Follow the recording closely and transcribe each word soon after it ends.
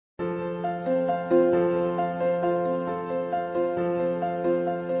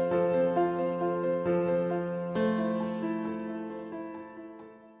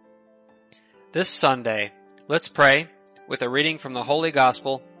This Sunday, let's pray with a reading from the Holy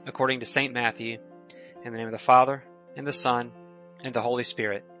Gospel according to St. Matthew, in the name of the Father, and the Son, and the Holy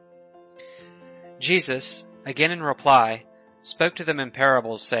Spirit. Jesus, again in reply, spoke to them in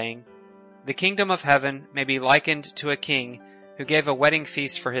parables, saying, "The kingdom of heaven may be likened to a king who gave a wedding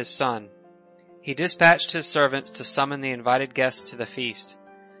feast for his son. He dispatched his servants to summon the invited guests to the feast,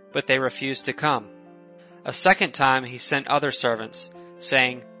 but they refused to come. A second time he sent other servants,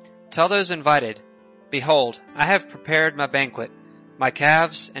 saying, 'Tell those invited, behold, I have prepared my banquet. My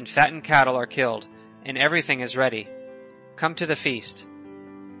calves and fattened cattle are killed, and everything is ready. Come to the feast.'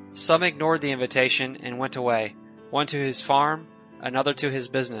 Some ignored the invitation and went away, one to his farm, another to his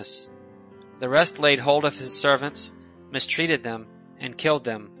business. The rest laid hold of his servants, mistreated them, and killed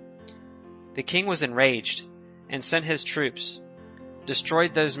them. The king was enraged, and sent his troops,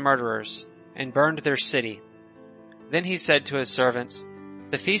 destroyed those murderers, and burned their city. Then he said to his servants,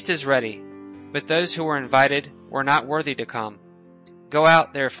 'The feast is ready, but those who were invited were not worthy to come. Go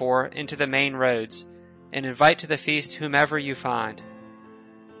out, therefore, into the main roads, and invite to the feast whomever you find.'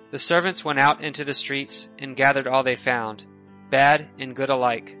 The servants went out into the streets and gathered all they found, bad and good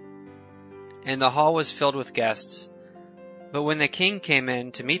alike. And the hall was filled with guests. But when the king came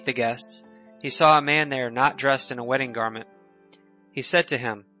in to meet the guests, he saw a man there not dressed in a wedding garment. He said to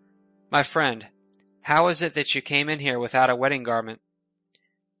him, 'My friend, how is it that you came in here without a wedding garment?'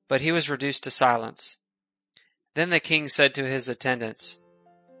 But he was reduced to silence. Then the king said to his attendants,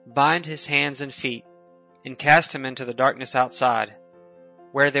 'Bind his hands and feet, and cast him into the darkness outside,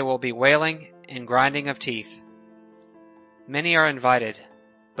 where there will be wailing and grinding of teeth. Many are invited,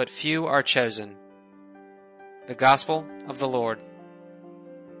 but few are chosen.'" The Gospel of the Lord.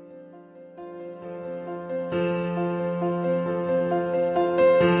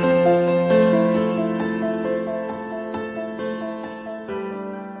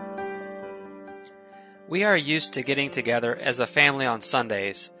 We are used to getting together as a family on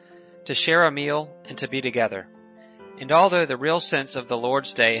Sundays, to share a meal and to be together. And although the real sense of the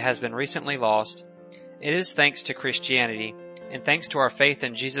Lord's Day has been recently lost, it is thanks to Christianity and thanks to our faith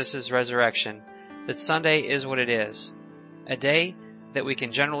in Jesus' resurrection that Sunday is what it is, a day that we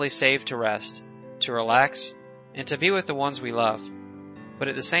can generally save to rest, to relax, and to be with the ones we love. But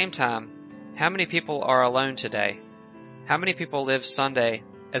at the same time, how many people are alone today? How many people live Sunday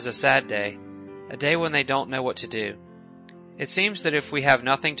as a sad day, a day when they don't know what to do? It seems that if we have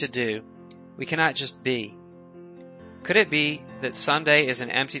nothing to do, we cannot just be. Could it be that Sunday is an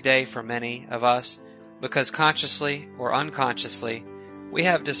empty day for many of us because consciously or unconsciously we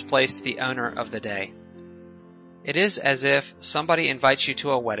have displaced the owner of the day? It is as if somebody invites you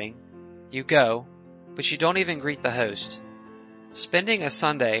to a wedding, you go, but you don't even greet the host. Spending a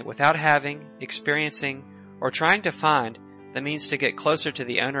Sunday without having, experiencing, or trying to find the means to get closer to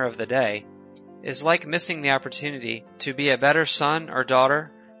the owner of the day is like missing the opportunity to be a better son or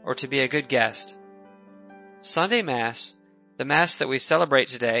daughter or to be a good guest. Sunday Mass, the Mass that we celebrate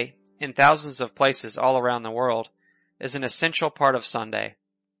today in thousands of places all around the world, is an essential part of Sunday,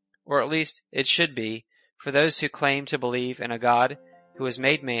 or at least it should be for those who claim to believe in a God who was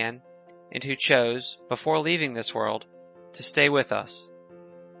made man and who chose, before leaving this world, to stay with us.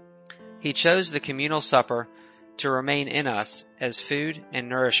 He chose the communal supper to remain in us as food and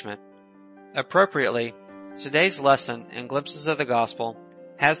nourishment. Appropriately, today's lesson and glimpses of the gospel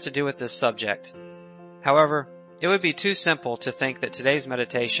has to do with this subject. However, it would be too simple to think that today's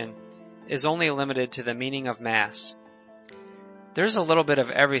meditation is only limited to the meaning of Mass. There's a little bit of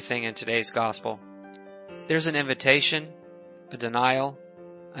everything in today's gospel. There's an invitation, a denial,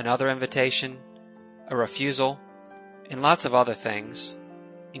 another invitation, a refusal, and lots of other things,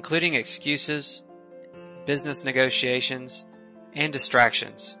 including excuses, business negotiations, and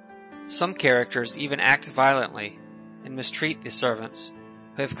distractions. Some characters even act violently and mistreat the servants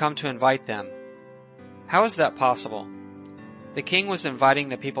who have come to invite them. How is that possible? The king was inviting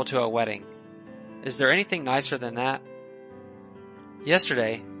the people to a wedding. Is there anything nicer than that?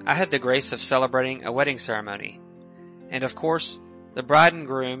 Yesterday, I had the grace of celebrating a wedding ceremony, and of course, the bride and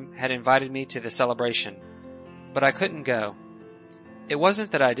groom had invited me to the celebration, but I couldn't go. It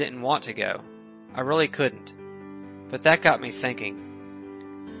wasn't that I didn't want to go. I really couldn't. But that got me thinking.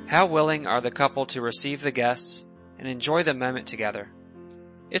 How willing are the couple to receive the guests and enjoy the moment together?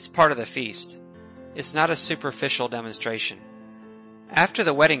 It's part of the feast. It's not a superficial demonstration. After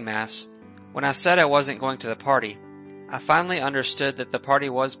the wedding Mass, when I said I wasn't going to the party, I finally understood that the party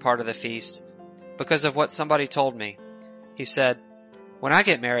was part of the feast because of what somebody told me. He said, "When I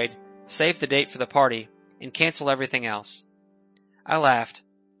get married, save the date for the party and cancel everything else." I laughed,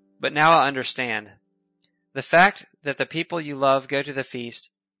 but now I understand. The fact that the people you love go to the feast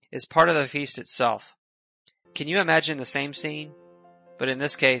is part of the feast itself. Can you imagine the same scene? But in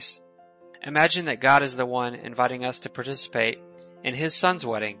this case, imagine that God is the one inviting us to participate in His Son's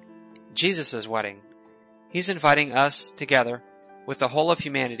wedding, Jesus' wedding. He's inviting us together with the whole of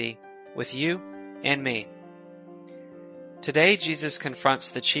humanity, with you and me. Today, Jesus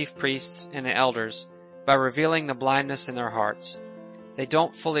confronts the chief priests and the elders by revealing the blindness in their hearts. They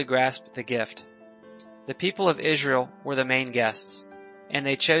don't fully grasp the gift. The people of Israel were the main guests, and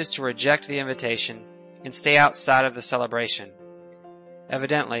they chose to reject the invitation and stay outside of the celebration.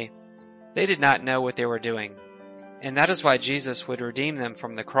 Evidently, they did not know what they were doing, and that is why Jesus would redeem them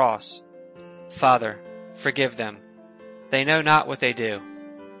from the cross. Father, forgive them. They know not what they do.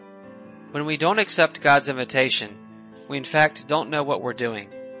 When we don't accept God's invitation, we in fact don't know what we're doing.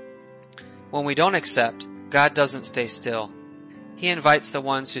 When we don't accept, God doesn't stay still. He invites the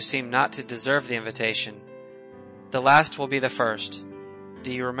ones who seem not to deserve the invitation. The last will be the first.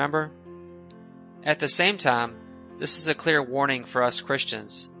 Do you remember? At the same time, this is a clear warning for us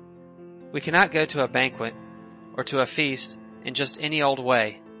Christians. We cannot go to a banquet or to a feast in just any old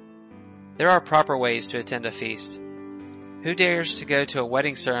way. There are proper ways to attend a feast. Who dares to go to a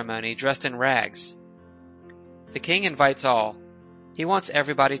wedding ceremony dressed in rags? The King invites all. He wants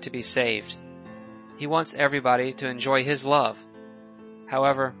everybody to be saved. He wants everybody to enjoy His love.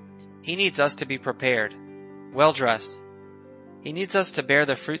 However, He needs us to be prepared, well-dressed. He needs us to bear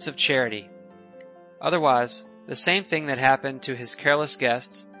the fruits of charity. Otherwise, the same thing that happened to His careless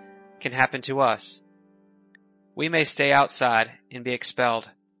guests can happen to us. We may stay outside and be expelled.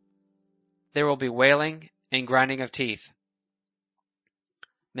 There will be wailing and grinding of teeth.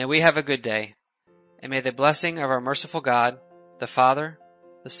 May we have a good day, and may the blessing of our merciful God, the Father,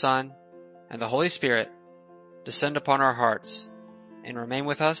 the Son, and the Holy Spirit descend upon our hearts and remain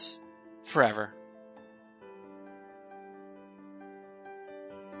with us forever.